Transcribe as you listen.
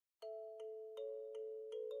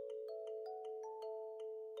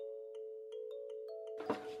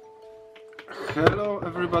Hello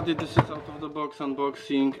everybody, this is Out of the Box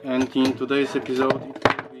unboxing, and in today's episode it will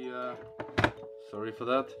be a, sorry for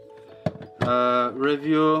that,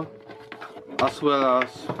 review as well as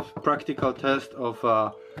practical test of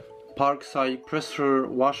a Parkside pressure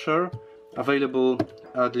washer available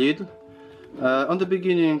at Lidl. On the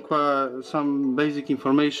beginning some basic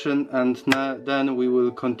information, and then we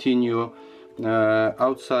will continue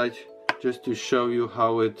outside just to show you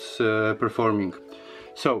how it's performing.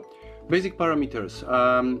 So, basic parameters: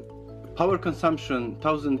 power consumption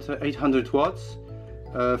 1800 watts,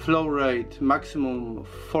 flow rate maximum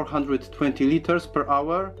 420 liters per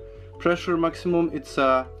hour, pressure maximum it's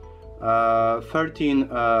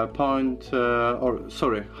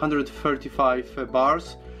 135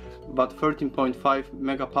 bars, but 13.5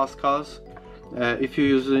 megapascals if you're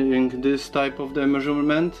using this type of the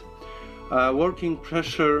measurement. Working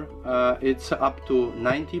pressure it's up to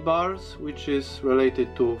 90 bars, which is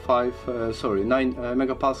related to 9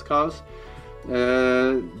 megapascals.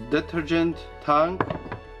 Detergent tank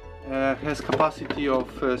has capacity of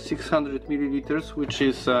 600 milliliters, which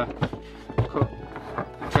is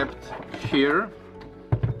kept here.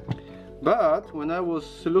 But when I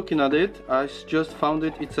was looking at it, I just found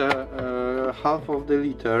it's a half of the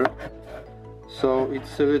liter, so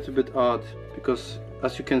it's a little bit odd, because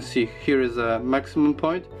as you can see, here is a maximum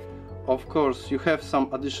point. Of course, you have some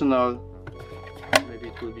additional, maybe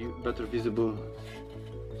it will be better visible.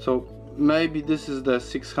 So maybe this is the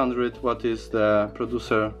 600, what is the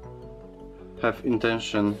producer have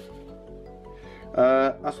intention.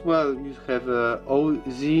 As well, you have a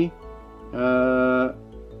OZ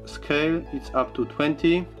scale, it's up to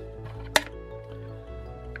 20.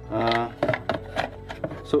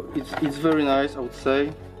 So it's very nice, I would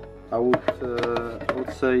say. I would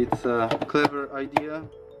say it's a clever idea.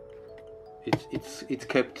 It's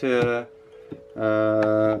kept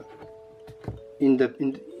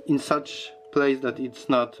in such place that it's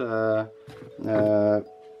not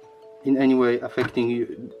in any way affecting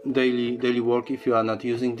you daily work if you are not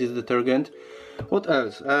using this detergent. What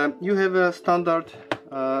else? You have a standard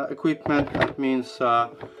equipment. That means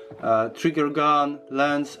trigger gun,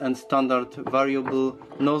 lens, and standard variable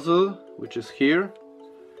nozzle, which is here.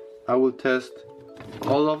 I will test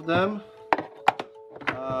all of them.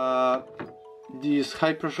 This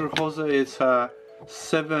high pressure hose is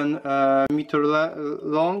 7 meter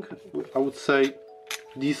long. I would say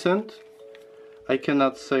decent. I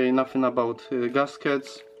cannot say nothing about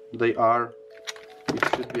gaskets. They are. It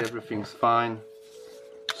should be, everything's fine.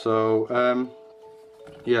 So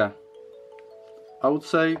yeah, I would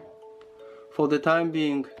say for the time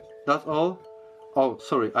being that's all. Oh,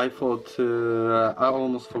 sorry, I thought I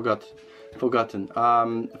almost forgotten.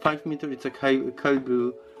 5 meter, it's a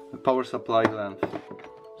cable power supply length.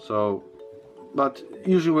 So, but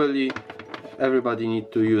usually everybody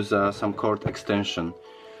need to use some cord extension.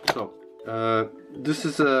 So this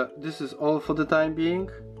is all for the time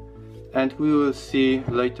being, and we will see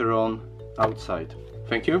later on outside.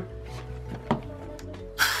 Thank you.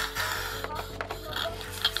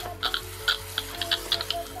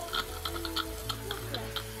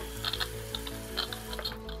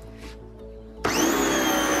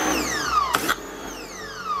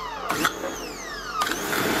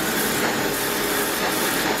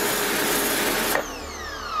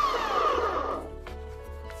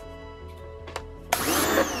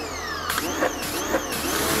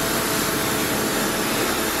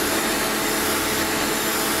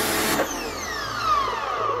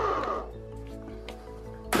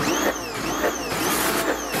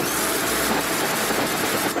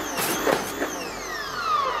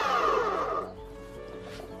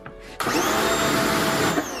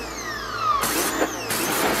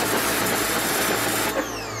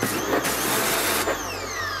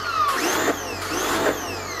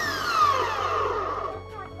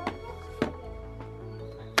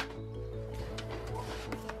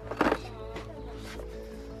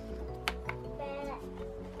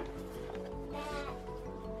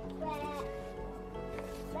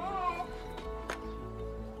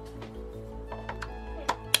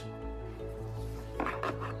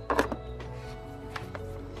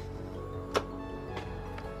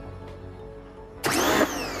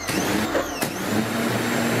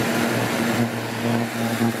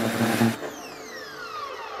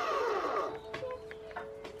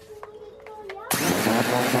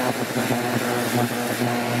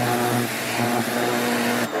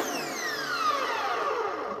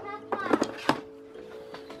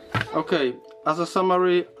 Okay, as a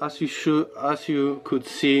summary, as you could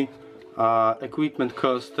see, equipment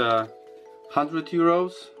cost 100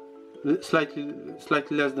 euros,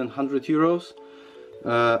 slightly less than 100 euros.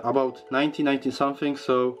 about 19 something,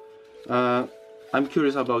 so I'm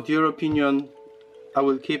curious about your opinion. I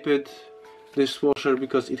will keep it, this washer,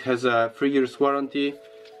 because it has a 3 years warranty.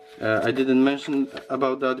 I didn't mention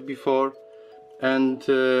about that before. And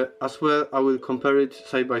as well, I will compare it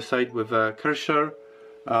side by side with a Kershaw,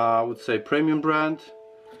 I would say premium brand,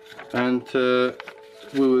 and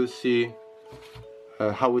we will see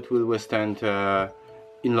how it will withstand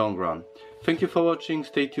in long run. Thank you for watching,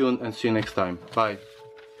 stay tuned and see you next time. Bye.